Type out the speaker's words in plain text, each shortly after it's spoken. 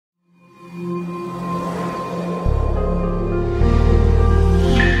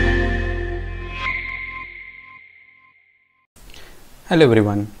Hello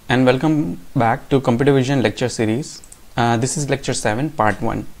everyone and welcome back to Computer Vision lecture series. This is lecture 7 part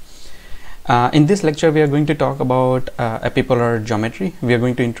 1. In this lecture we are going to talk about epipolar geometry. We are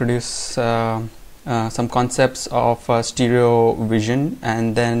going to introduce some concepts of stereo vision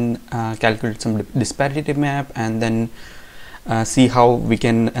and then calculate some disparity map and then see how we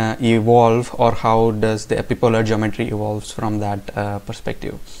can evolve, or how does the epipolar geometry evolves from that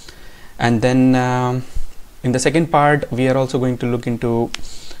perspective. And then in the second part we are also going to look into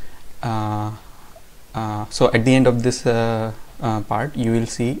so at the end of this part you will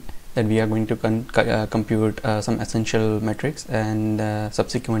see that we are going to compute some essential metrics and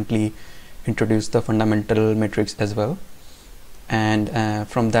subsequently introduce the fundamental metrics as well. And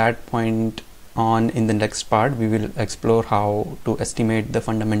from that point on, in the next part we will explore how to estimate the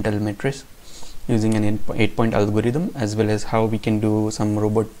fundamental metrics using an 8-point algorithm, as well as how we can do some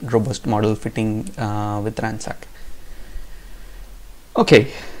robust model fitting with Ransac.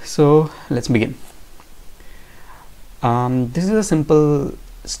 Okay, so let's begin. This is a simple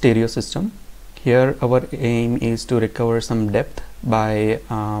stereo system. Here our aim is to recover some depth by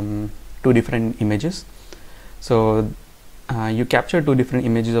two different images. So you capture two different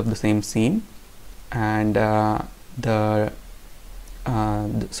images of the same scene, and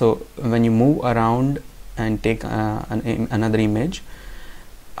so when you move around and take another image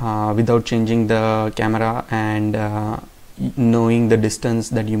without changing the camera and knowing the distance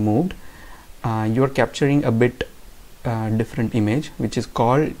that you moved, you are capturing a bit different image, which is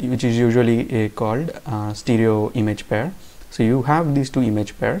usually called stereo image pair. So you have these two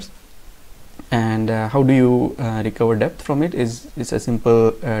image pairs, and how do you recover depth from it is a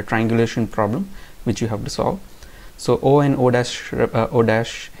simple triangulation problem which you have to solve. So O and O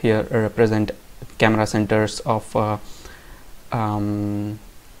dash here represent camera centers of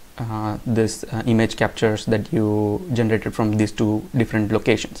this image captures that you generated from these two different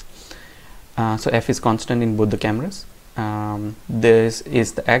locations. So F is constant in both the cameras. This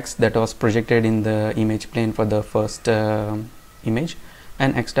is the X that was projected in the image plane for the first image,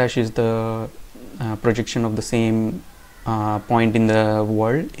 and X dash is the projection of the same point in the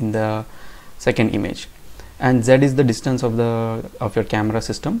world in the second image. And Z is the distance of your camera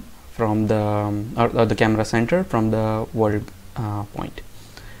system from the or the camera center from the world point.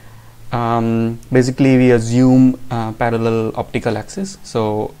 Basically we assume parallel optical axis,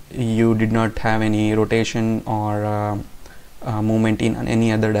 so you did not have any rotation or movement in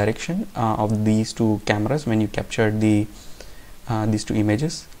any other direction of these two cameras when you captured these two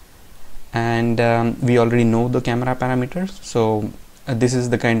images. And we already know the camera parameters, so this is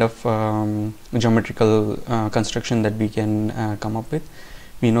the kind of geometrical construction that we can come up with.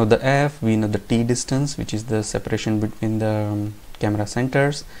 We know the F, we know the T distance, which is the separation between the camera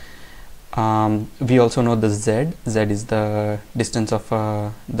centers. We also know the Z. Z is the distance of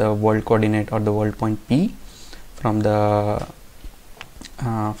the world coordinate or the world point P from the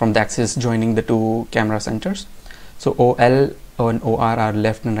axis joining the two camera centers. So OL and OR are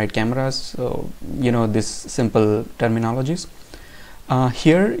left and right cameras, so you know this simple terminologies.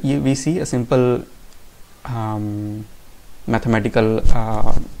 Here we see a simple mathematical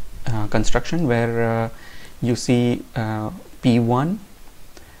construction where you see P1,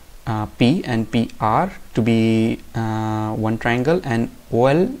 P and PR to be one triangle, and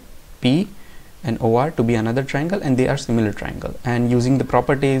OL, P and OR to be another triangle, and they are similar triangle. And using the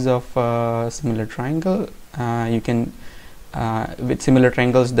properties of similar triangle, you can with similar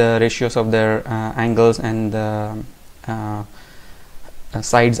triangles the ratios of their angles and the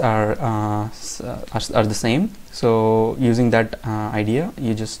sides are the same. So using that idea,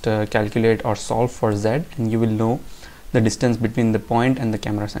 you just calculate or solve for Z, and you will know the distance between the point and the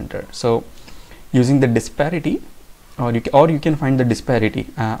camera center. So using the disparity, or you can find the disparity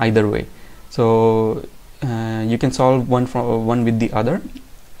either way. So you can solve one with the other,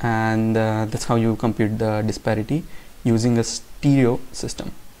 and that's how you compute the disparity using a stereo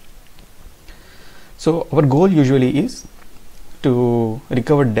system. So our goal usually is to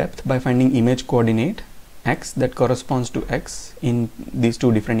recover depth by finding image coordinate X that corresponds to X in these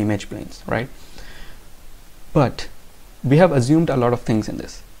two different image planes, right? But we have assumed a lot of things in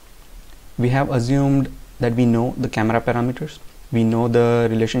this. We have assumed that we know the camera parameters, we know the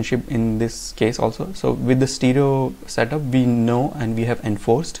relationship in this case also. So with the stereo setup, we know and we have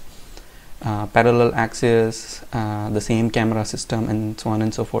enforced parallel axis, the same camera system, and so on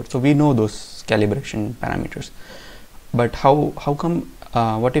and so forth. So we know those calibration parameters. But how come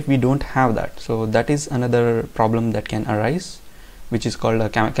what if we don't have that? So that is another problem that can arise, which is called a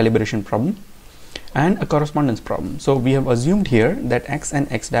calibration problem and a correspondence problem. So we have assumed here that X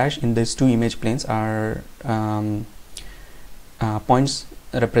and X dash in these two image planes are points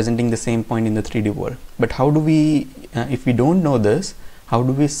representing the same point in the 3D world. But how do we, if we don't know this, how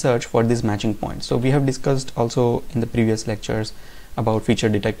do we search for these matching points? So we have discussed also in the previous lectures about feature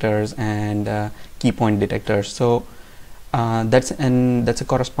detectors and key point detectors. So that's a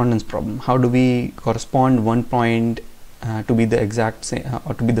correspondence problem. How do we correspond one point to be the exact same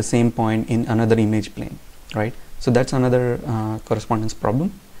or to be the same point in another image plane, right? So that's another correspondence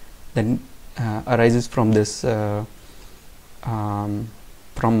problem that arises from this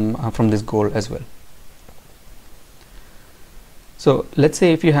from this goal as well. So let's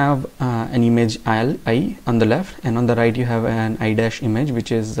say if you have an image I on the left, and on the right you have an I dash image,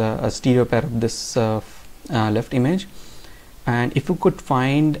 which is a stereo pair of this left image, and if you could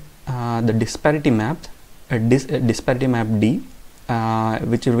find the disparity map, disparity map D,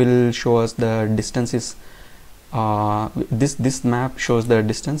 which will show us the distances. This map shows the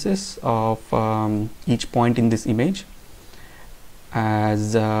distances of each point in this image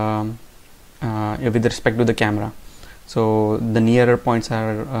as with respect to the camera. So the nearer points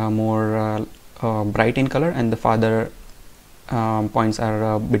are more bright in color, and the farther points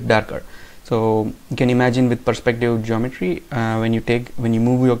are a bit darker. So you can imagine with perspective geometry, when you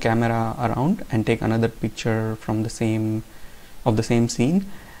move your camera around and take another picture from the same scene,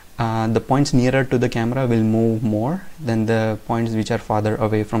 the points nearer to the camera will move more than the points which are farther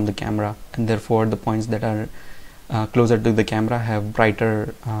away from the camera, and therefore the points that are closer to the camera have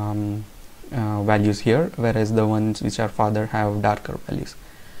brighter values here, whereas the ones which are farther have darker values.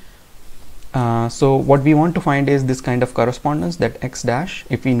 So what we want to find is this kind of correspondence, that x dash.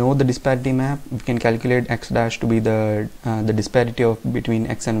 If we know the disparity map, we can calculate x dash to be the disparity of between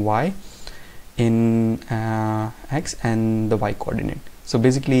x and y in x and the y coordinate. So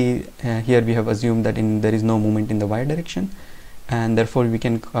basically here we have assumed that there is no movement in the y direction, and therefore we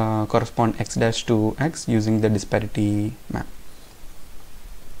can correspond x dash to x using the disparity map.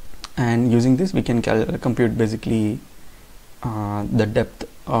 And using this we can compute basically the depth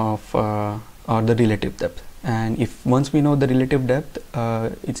of or the relative depth. And if once we know the relative depth,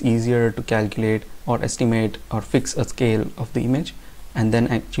 it's easier to calculate or estimate or fix a scale of the image, and then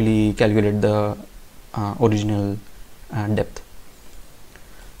actually calculate the original depth.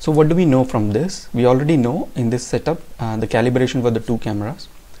 So what do we know from this? We already know in this setup the calibration for the two cameras.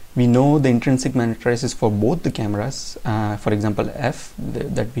 We know the intrinsic matrices for both the cameras. For example, f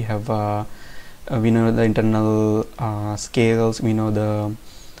that we have. We know the internal scales. We know the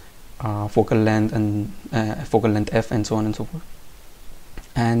focal length and focal length f, and so on and so forth.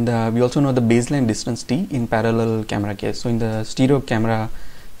 And we also know the baseline distance t in parallel camera case. So in the stereo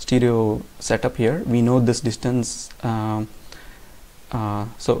setup here, we know this distance.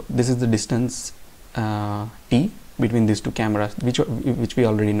 So this is the distance t between these two cameras, which we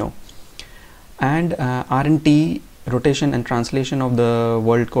already know. And r and t, rotation and translation of the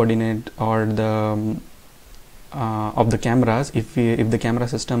world coordinate or the of the cameras, if the camera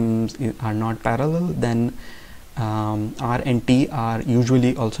systems are not parallel, then r and t are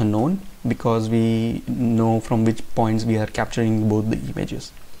usually also known, because we know from which points we are capturing both the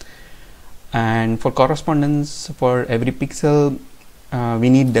images. And for correspondence for every pixel, we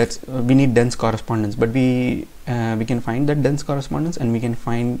need dense correspondence, but we can find that dense correspondence, and we can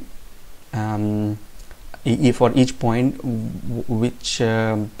find for each point which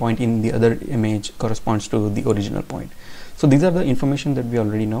point in the other image corresponds to the original point. So these are the information that we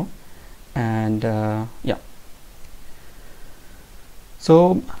already know. And yeah,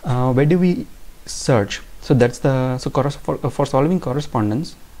 so where do we search? So that's the for solving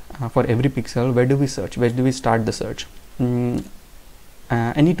correspondence for every pixel, where do we search? Where do we start the search?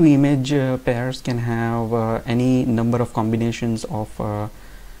 Any two image pairs can have any number of combinations of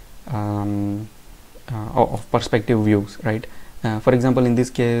perspective views, right? For example, in this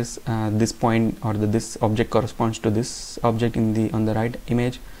case, this point or this object corresponds to this object on the right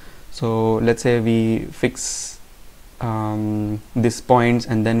image. So let's say we fix these points,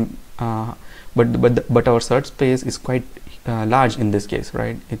 and then but our search space is quite large in this case,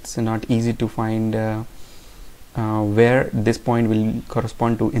 right? It's not easy to find where this point will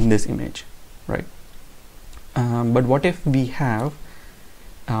correspond to in this image, right? But what if we have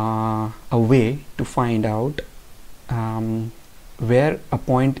a way to find out where a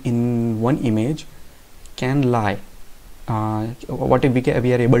point in one image can lie? What if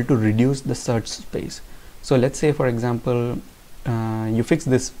we are able to reduce the search space? So let's say, for example, you fix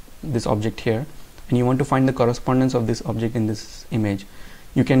this object here, and you want to find the correspondence of this object in this image.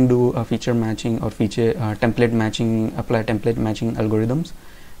 You can do a feature matching or template matching, apply template matching algorithms,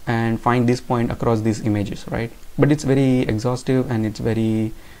 and find this point across these images, right? But it's very exhaustive, and it's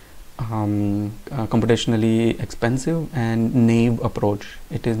very computationally expensive and naive approach.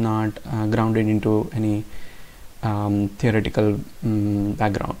 It is not grounded into any theoretical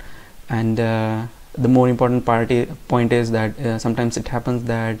background. And the more important point is that sometimes it happens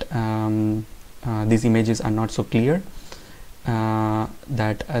that these images are not so clear,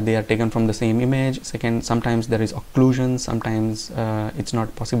 that they are taken from the same image. Second, sometimes there is occlusion, sometimes it's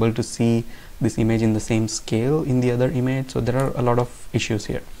not possible to see this image in the same scale in the other image. So there are a lot of issues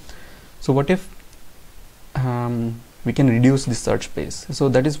here. So what if we can reduce the search space? So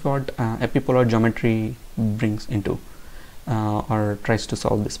that is what epipolar geometry brings into or tries to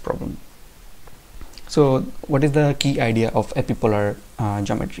solve this problem. So what is the key idea of epipolar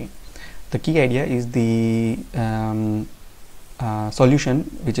geometry? The key idea is the solution,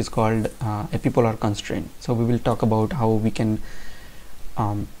 which is called epipolar constraint. So we will talk about how we can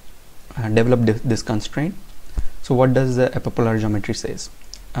develop this constraint. So what does the epipolar geometry says?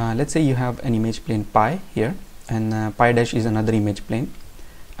 Let's say you have an image plane pi here, and pi dash is another image plane.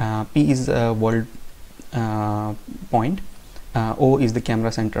 P is a world point. O is the camera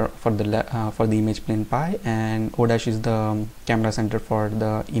center for the image plane pi, and O dash is the camera center for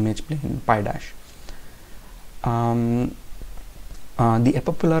the image plane pi dash. The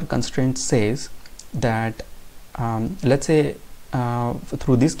epipolar constraint says that let's say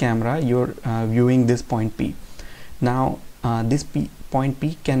through this camera you're viewing this point P. Now this point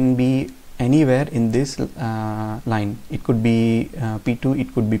P can be anywhere in this line. It could be P2,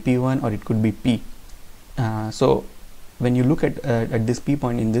 it could be P1, or it could be P. So when you look at this P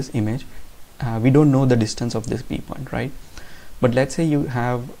point in this image, we don't know the distance of this P point, right? But let's say you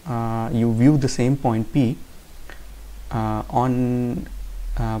have you view the same point P on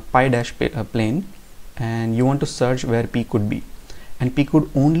pi dash plane, and you want to search where P could be, and P could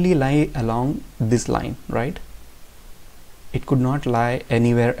only lie along this line, right? It could not lie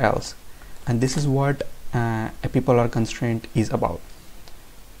anywhere else, and this is what epipolar constraint is about.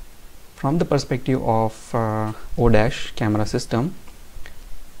 From the perspective of O dash camera system,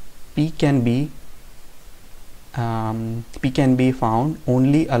 P can be found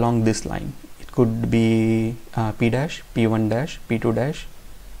only along this line. It could be P dash, P1 dash, P2 dash,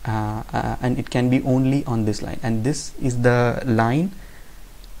 and it can be only on this line. And this is the line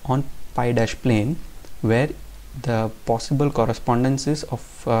on pi dash plane where the possible correspondences of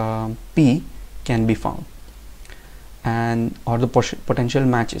P can be found, and or the potential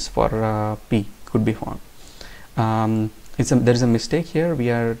matches for P could be found. There is a mistake here. We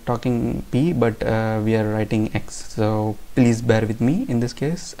are talking P, but we are writing X, so please bear with me in this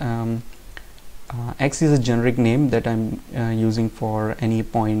case. X is a generic name that I'm using for any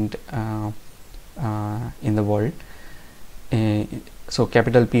point in the world. So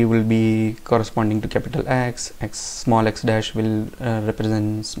capital P will be corresponding to capital X. Small x dash will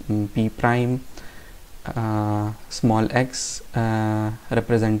represent P prime. Small x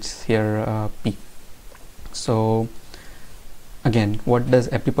represents here P. So again, what does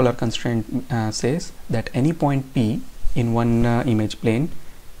epipolar constraint says? That any point P in one image plane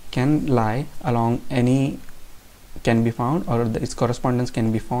can lie along can be found, or its correspondence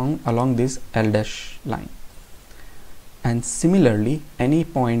can be found along this L dash line. And similarly, any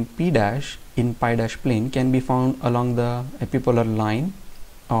point P dash in pi dash plane can be found along the epipolar line,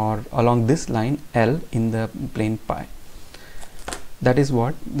 or along this line L in the plane pi. That is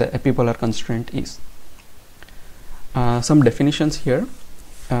what the epipolar constraint is. Some definitions here,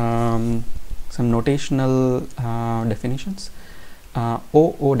 some notational definitions.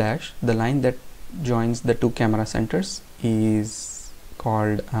 O dash, the line that joins the two camera centers, is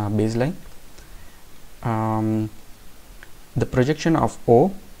called baseline. The projection of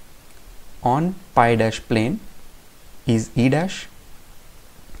O on pi dash plane is E dash.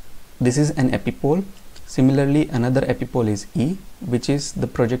 This is an epipole. Similarly, another epipole is E, which is the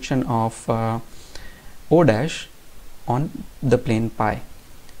projection of O dash on the plane pi.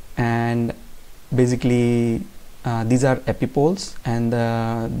 And basically these are epipoles, and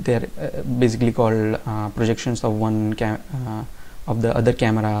they're basically called projections of of the other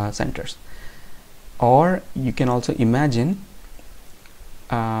camera centers. Or you can also imagine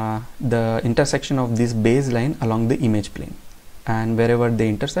the intersection of this baseline along the image plane, and wherever they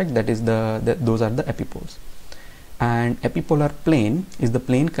intersect, that is those are the epipoles. And epipolar plane is the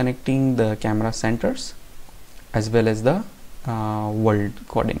plane connecting the camera centers as well as the world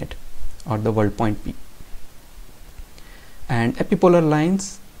coordinate, or the world point P. And epipolar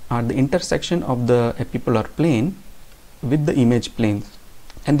lines are the intersection of the epipolar plane with the image planes,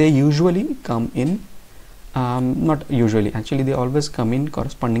 and they usually come in not usually, actually they always come in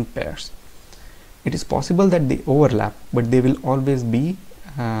corresponding pairs. It is possible that they overlap, but they will always be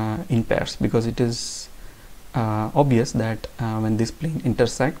in pairs, because it is obvious that when this plane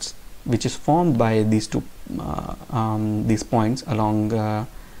intersects, which is formed by these two these points along the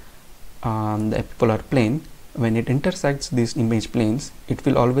epipolar plane, when it intersects these image planes, it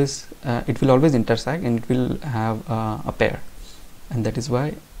will always intersect, and it will have a pair, and that is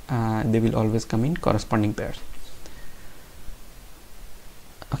why they will always come in corresponding pairs.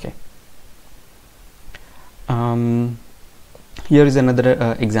 Okay. Here is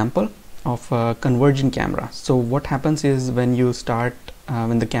another example of a converging camera. So what happens is when you start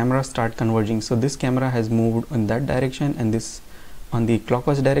when the cameras start converging, so this camera has moved in that direction and this on the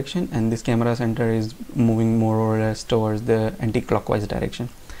clockwise direction, and this camera center is moving more or less towards the anti-clockwise direction,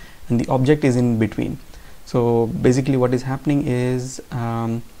 and the object is in between. So basically what is happening is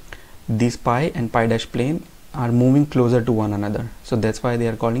this pi and pi dash plane are moving closer to one another, so that's why they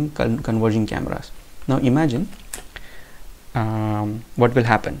are calling converging cameras. Now imagine what will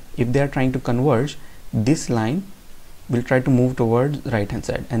happen if they are trying to converge. This line will try to move towards right hand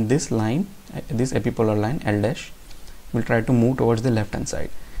side, and this line, this epipolar line L dash, will try to move towards the left hand side,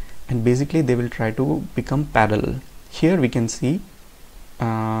 and basically they will try to become parallel. Here we can see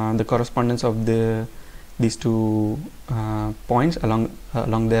the correspondence of these two points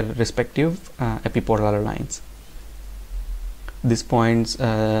along their respective epipolar lines. This point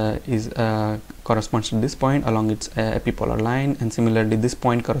corresponds to this point along its epipolar line, and similarly this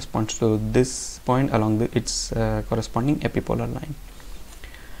point corresponds to this point along its corresponding epipolar line.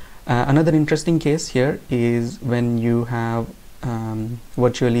 Another interesting case here is when you have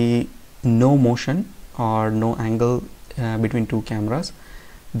virtually no motion or no angle between two cameras.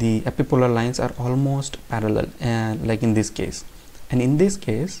 The epipolar lines are almost parallel, like in this case. And in this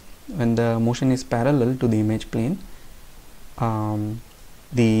case, when the motion is parallel to the image plane,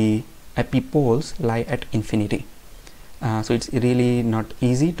 the epipoles lie at infinity. So it's really not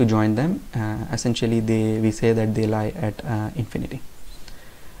easy to join them. Essentially we say that they lie at infinity.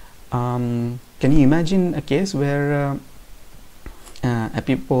 Can you imagine a case where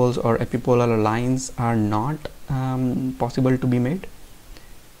epipoles or epipolar lines are not possible to be made?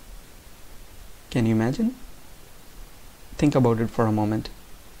 Can you imagine? Think about it for a moment.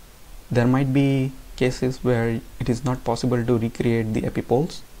 There might be cases where it is not possible to recreate the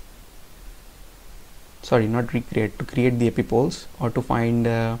epipoles. Sorry, not recreate, to create the epipoles or to find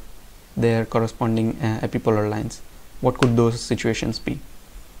their corresponding epipolar lines. What could those situations be?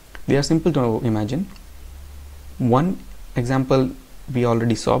 They are simple to imagine. One example we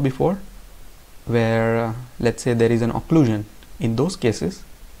already saw before, where let's say there is an occlusion. In those cases,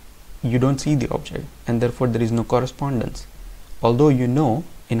 you don't see the object, and therefore there is no correspondence. Although you know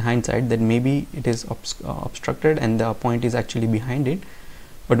in hindsight that maybe it is obstructed and the point is actually behind it,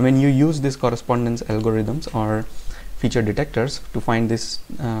 but when you use this correspondence algorithms or feature detectors to find this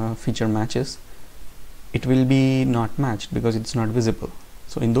feature matches, it will be not matched because it's not visible.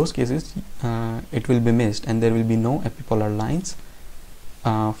 So in those cases it will be missed, and there will be no epipolar lines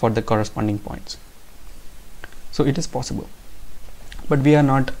for the corresponding points. So it is possible, but we are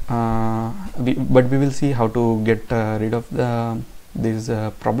not but we will see how to get rid of these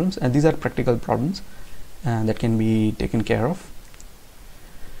problems, and these are practical problems that can be taken care of.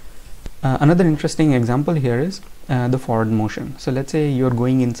 Another interesting example here is the forward motion. So let's say you're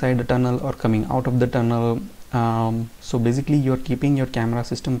going inside a tunnel or coming out of the tunnel. So basically you're keeping your camera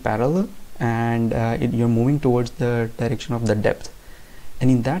system parallel, and you're moving towards the direction of the depth, and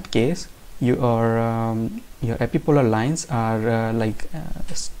in that case your epipolar lines are like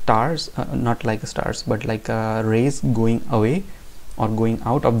stars, not like stars, but like rays going away or going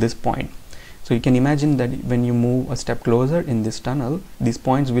out of this point. So you can imagine that when you move a step closer in this tunnel, these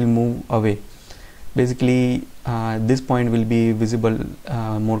points will move away. Basically this point will be visible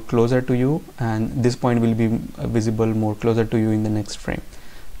more closer to you, and this point will be visible more closer to you in the next frame,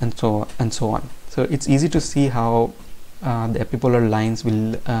 and so on. So it's easy to see how the epipolar lines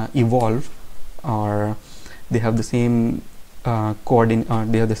will evolve, or they have the same coordinate, or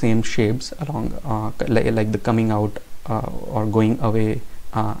they have the same shapes along like the coming out or going away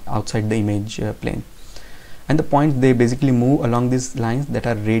outside the image plane. And the points, they basically move along these lines that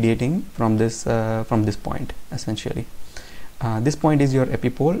are radiating from this point. Essentially this point is your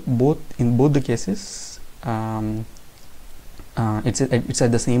epipole. In both the cases it's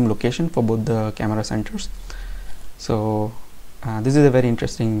at the same location for both the camera centers. So this is a very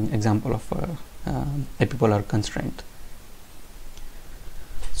interesting example of epipolar constraint.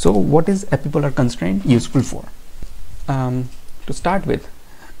 So what is epipolar constraint useful for? To start with,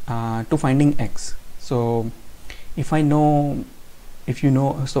 to finding x. So if you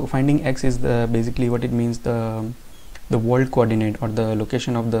know, so finding x is basically what it means, the the world coordinate or the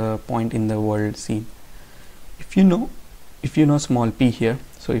location of the point in the world scene. If you know small p here,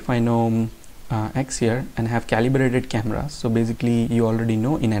 so if I know x here and have calibrated cameras, so basically you already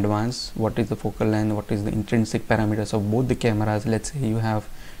know in advance what is the focal length, what is the intrinsic parameters of both the cameras. Let's say you have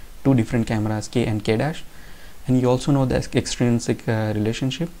two different cameras, k and k dash, and you also know the extrinsic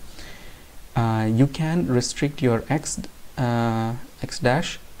relationship. You can restrict your x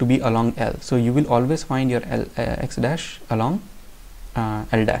dash to be along L, so you will always find your x dash along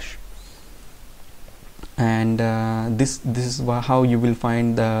L dash, and this is how you will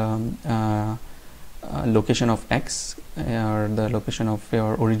find the location of x, or the location of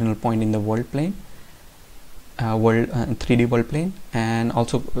your original point in the world plane, 3D world plane, and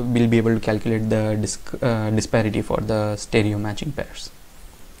also will be able to calculate the disparity for the stereo matching pairs.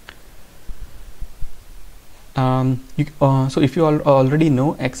 So if you already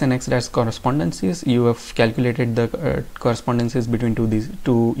know x and x dash correspondences, you have calculated the correspondences between these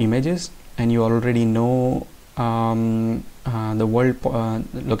two images, and you already know the world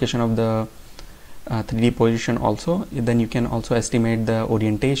location of the 3D position also. Then you can also estimate the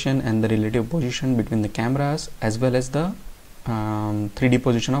orientation and the relative position between the cameras, as well as the 3D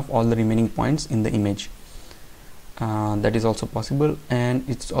position of all the remaining points in the image. That is also possible, and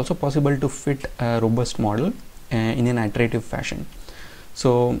it's also possible to fit a robust model in an iterative fashion.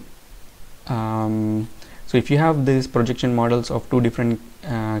 So so if you have these projection models of two different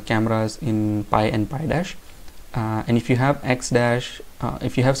cameras in pi and pi dash, and if you have x dash,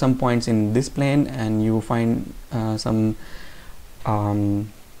 if you have some points in this plane and you find some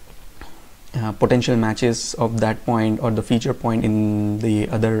potential matches of that point or the feature point in the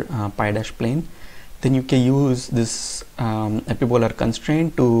other pi dash plane, then you can use this epipolar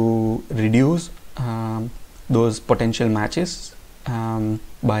constraint to reduce those potential matches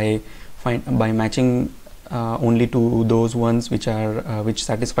by matching only to those ones which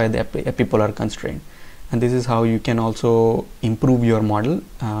satisfy the epipolar constraint. And this is how you can also improve your model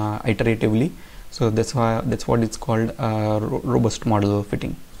iteratively. So that's what it's called robust model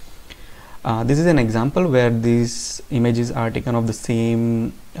fitting. This is an example where these images are taken of the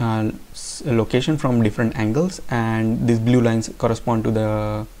same location from different angles, and these blue lines correspond to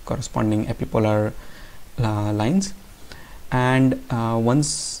the corresponding epipolar lines. And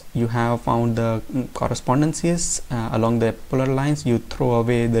once you have found the correspondences along the epipolar lines, you throw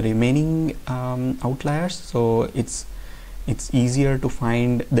away the remaining outliers, so it's easier to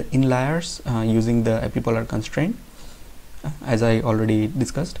find the inliers using the epipolar constraint, as I already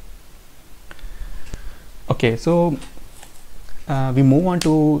discussed. Okay, so we move on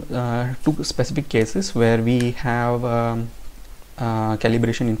to two specific cases where we have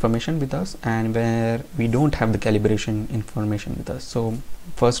calibration information with us and where we don't have the calibration information with us. So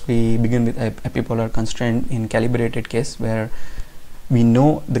first we begin with epipolar constraint in calibrated case, where we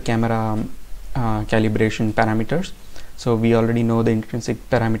know the camera calibration parameters. So we already know the intrinsic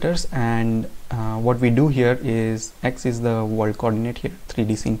parameters, and what we do here is x is the world coordinate here,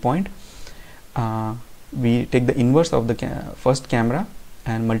 3D scene point. We take the inverse of the first camera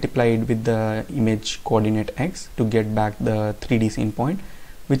and multiply it with the image coordinate x to get back the 3D scene point,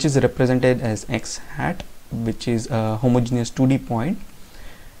 which is represented as x hat, which is a homogeneous 2D point.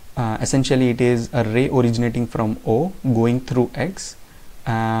 Essentially it is a ray originating from O going through x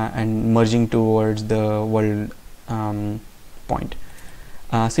and merging towards the world point.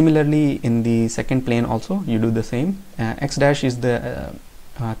 Similarly in the second plane also you do the same. X dash is the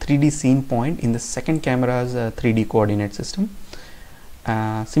 3D scene point in the second camera's 3D coordinate system.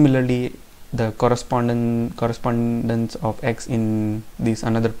 Similarly, the correspondence of x in this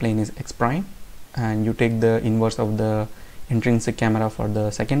another plane is x prime, and you take the inverse of the intrinsic camera for the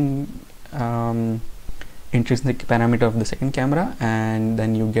second intrinsic parameter of the second camera, and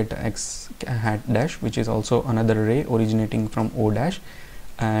then you get x hat dash, which is also another ray originating from O dash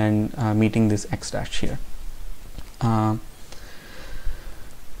and meeting this x dash here.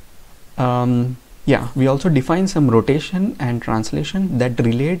 Yeah, we also define some rotation and translation that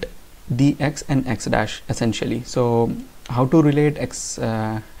relate the x and x dash essentially. So how to relate x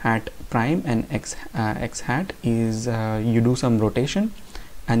hat prime and x hat is you do some rotation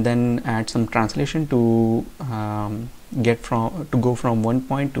and then add some translation to go from one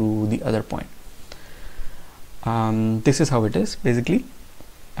point to the other point. This is how it is basically.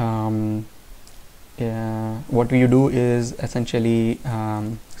 What you do is essentially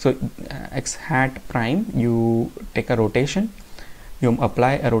so x hat prime, you take a rotation, you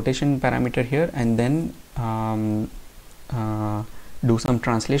apply a rotation parameter here, and then do some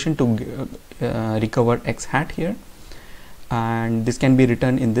translation to recover x hat here, and this can be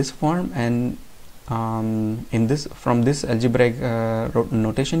written in this form. And in this, from this algebraic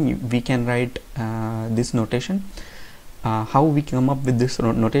notation, we can write this notation. How we come up with this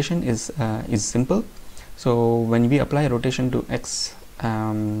notation is simple. So when we apply rotation to x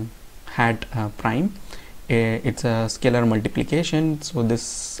hat prime, it's a scalar multiplication, so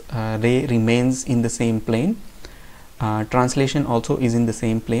this ray remains in the same plane. Translation also is in the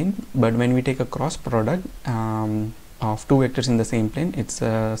same plane, but when we take a cross product of two vectors in the same plane, it's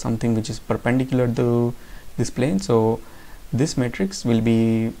something which is perpendicular to this plane. So this matrix will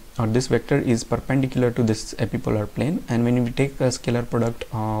be, or this vector is perpendicular to this epipolar plane, and when we take a scalar product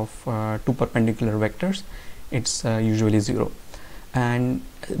of two perpendicular vectors, it's usually 0. And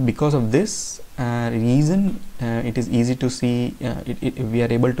because of this reason, it is easy to see, we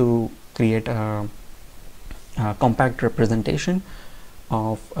are able to create a compact representation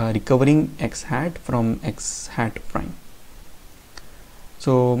of recovering x hat from x hat prime.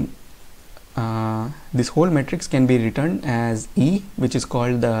 So this whole matrix can be written as E, which is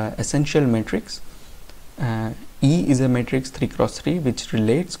called the essential matrix. E is a matrix 3 cross 3 which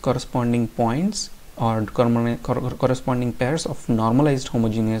relates corresponding points or corresponding pairs of normalized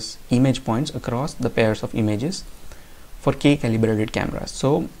homogeneous image points across the pairs of images for k calibrated cameras.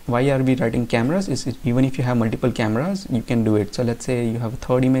 So why are we writing cameras? Is even if you have multiple cameras, you can do it. So let's say you have a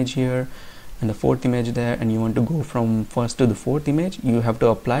third image here and the fourth image there, and you want to go from first to the fourth image, you have to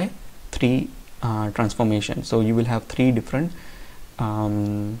apply 3 transformations. So you will have 3 different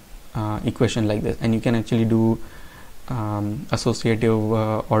equation like this, and you can actually do associative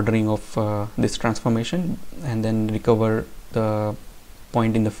ordering of this transformation and then recover the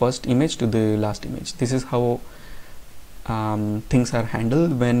point in the first image to the last image. This is how things are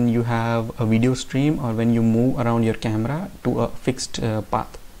handled when you have a video stream or when you move around your camera to a fixed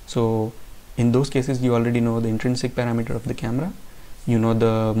path. So in those cases, you already know the intrinsic parameter of the camera, you know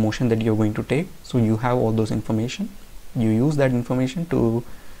the motion that you're going to take, so you have all those information. You use that information to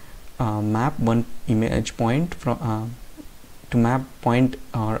map one image point from to map point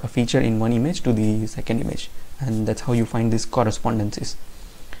or a feature in one image to the second image, and that's how you find these correspondences.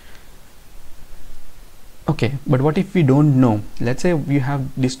 Okay, but what if we don't know? Let's say we have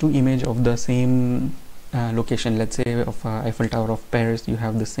these 2 images of the same location. Let's say of Eiffel Tower of Paris, you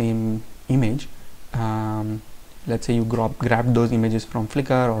have the same image. Let's say you grab those images from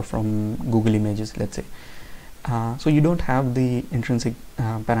Flickr or from Google Images, let's say. So you don't have the intrinsic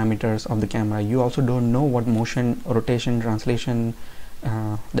parameters of the camera. You also don't know what motion, rotation, translation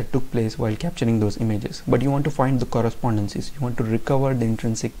that took place while capturing those images, but you want to find the correspondences. You want to recover the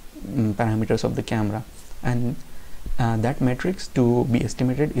intrinsic parameters of the camera, and that matrix to be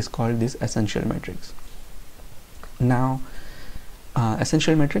estimated is called this essential matrix. Now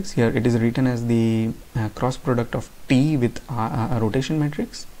essential matrix here, it is written as the cross product of T with a rotation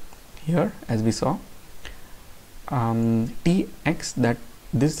matrix here, as we saw. Tx, that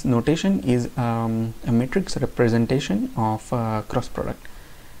this notation is a matrix representation of cross product.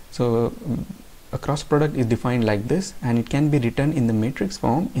 So a cross product is defined like this, and it can be written in the matrix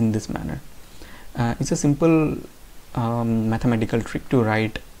form in this manner. It's a simple mathematical trick to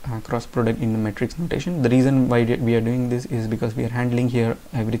write cross product in the matrix notation. The reason why we are doing this is because we are handling here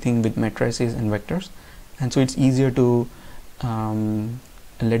everything with matrices and vectors, and so it's easier to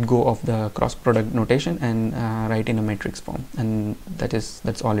let go of the cross product notation and write in a matrix form, and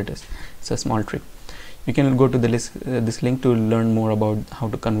that's all it is. It's a small trick. You can go to the this link to learn more about how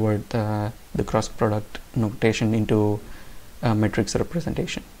to convert the cross product notation into a matrix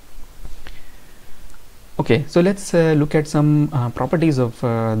representation. Okay, so let's look at some properties of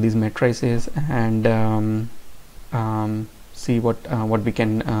these matrices and see what we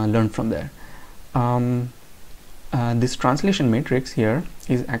can learn from there. This translation matrix here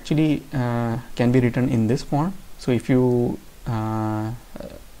is actually can be written in this form. So if you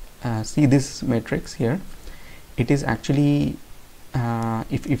see this matrix here, it is actually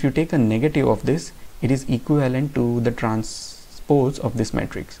if you take a negative of this, it is equivalent to the transpose of this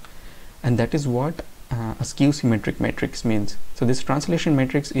matrix, and that is what a skew symmetric matrix means. So this translation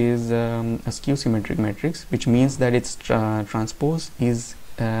matrix is a skew symmetric matrix, which means that its transpose is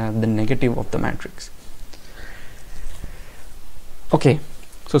the negative of the matrix. Okay,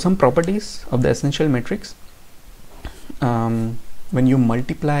 so some properties of the essential matrix. When you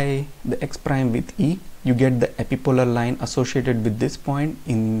multiply the x prime with E, you get the epipolar line associated with this point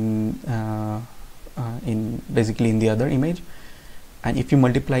in basically in the other image, and if you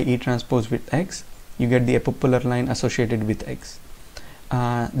multiply E transpose with x, you get the epipolar line associated with x.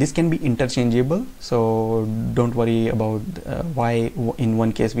 This can be interchangeable, so don't worry about why in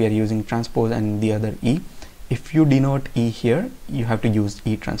one case we are using transpose and the other E. If you denote E here, you have to use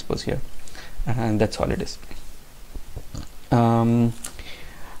E transpose here. and that's all it is.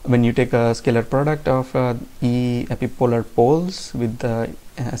 When you take a scalar product of E epipolar poles with the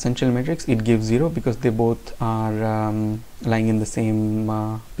essential matrix, it gives 0 because they both are lying in the same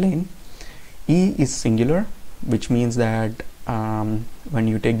plane. E is singular, which means that when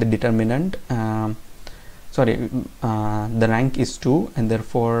you take the determinant, the rank is 2, and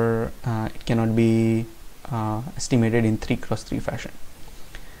therefore it cannot be estimated in 3x3 fashion.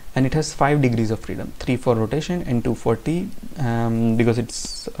 And it has 5 degrees of freedom, 3 for rotation and 2 for T, because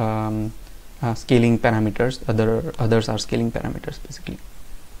it's scaling parameters. Others are scaling parameters basically.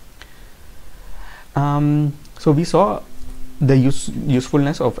 So we saw the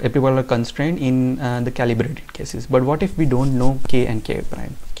usefulness of epipolar constraint in the calibrated cases. But what if we don't know K and K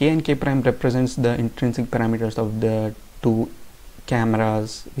prime? K and K prime represents the intrinsic parameters of the two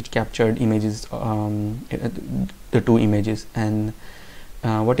cameras which captured images, the two images. And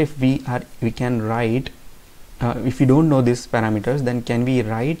what if we can write, if we don't know these parameters, then can we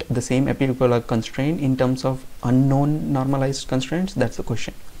write the same epipolar constraint in terms of unknown normalized constraints? That's the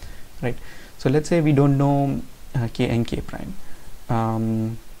question, right? So let's say we don't know K and K prime.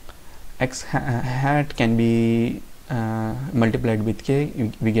 X hat can be multiplied with K,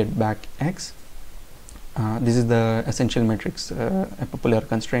 we get back X. This is the essential matrix epipolar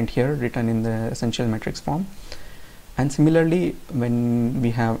constraint here, written in the essential matrix form. And similarly, when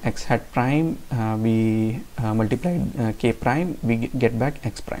we have X hat prime, we multiply K prime, we get back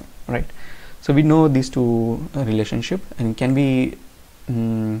X prime, right? So we know these two relationship, and can we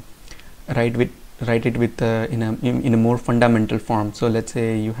write it with in a more fundamental form? So let's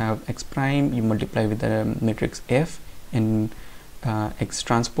say you have X prime, you multiply with the matrix F, and X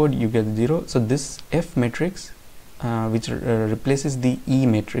transpose, you get 0. So this F matrix, which replaces the E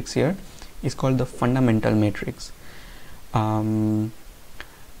matrix here, is called the fundamental matrix. And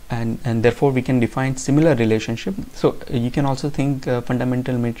therefore we can define similar relationship. So you can also think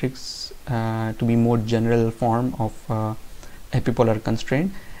fundamental matrix to be more general form of epipolar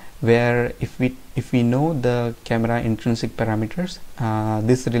constraint, where if we know the camera intrinsic parameters,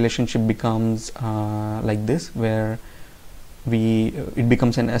 this relationship becomes like this, where it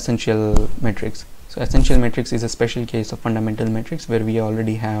becomes an essential matrix. So essential matrix is a special case of fundamental matrix where we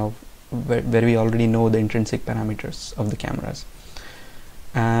already know the intrinsic parameters of the cameras.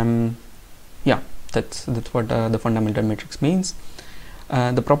 Yeah, that's what the fundamental matrix means.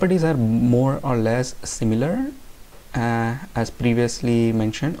 The properties are more or less similar as previously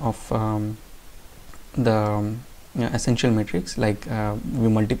mentioned of the essential matrix. Like we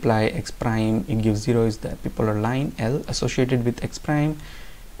multiply X prime, it gives 0 is the epipolar line L associated with X prime.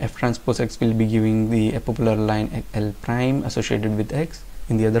 F transpose X will be giving the epipolar line L prime associated with X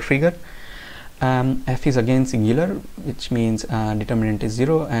in the other figure. F is again singular, which means determinant is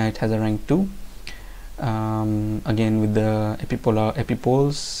 0 and it has a rank 2. Again with the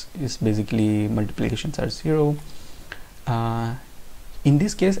epipoles is basically multiplications are 0. In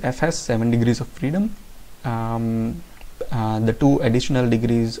this case, F has 7 degrees of freedom. The two additional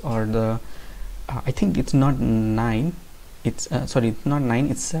degrees are the I think it's not 9, it's sorry, it's not 9,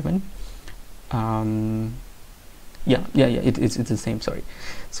 it's 7. It's the same, sorry.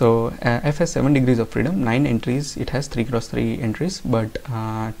 So F has 7 degrees of freedom, 9 entries, it has 3x3 entries, but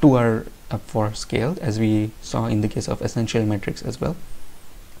 2 are for scaled, as we saw in the case of essential matrix as well.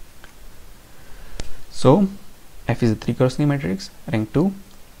 So F is a 3x3 matrix, rank 2.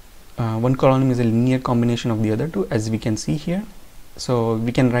 One column is a linear combination of the other two, as we can see here. So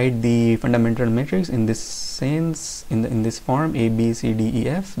we can write the fundamental matrix in this sense, in this form: A, B, C, D, E,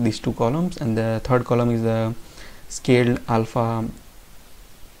 F, these two columns, and the third column is the scaled alpha.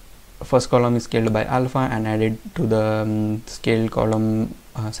 First column is scaled by alpha and added to the scaled column,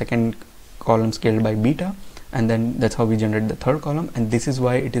 second column scaled by beta, and then that's how we generate the third column. And this is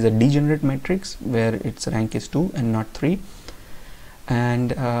why it is a degenerate matrix, where its rank is 2 and not 3.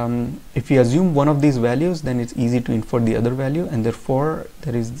 And if we assume one of these values, then it's easy to infer the other value, and therefore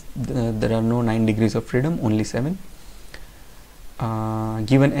there are no 9 degrees of freedom, only 7.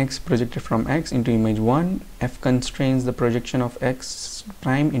 Given X projected from X into image 1, F constrains the projection of X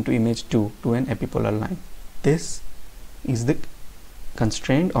prime into image 2 to an epipolar line. This is the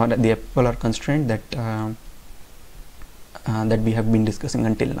constraint, or the epipolar constraint that that we have been discussing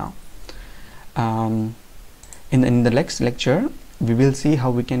until now. In the next lecture, we will see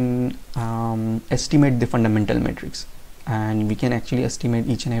how we can estimate the fundamental matrix, and we can actually estimate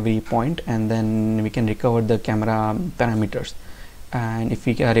each and every point, and then we can recover the camera parameters. And if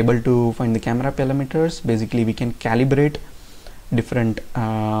we are able to find the camera parameters, basically we can calibrate different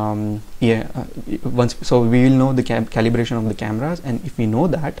so we will know the calibration of the cameras, and if we know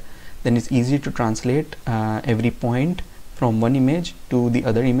that, then it's easy to translate every point from one image to the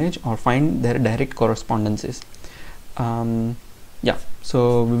other image or find their direct correspondences. Yeah,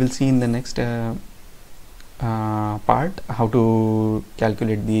 so we will see in the next part how to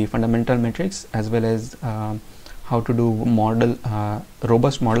calculate the fundamental metrics, as well as how to do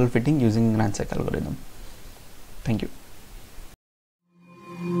robust model fitting using Ransac algorithm. Thank you.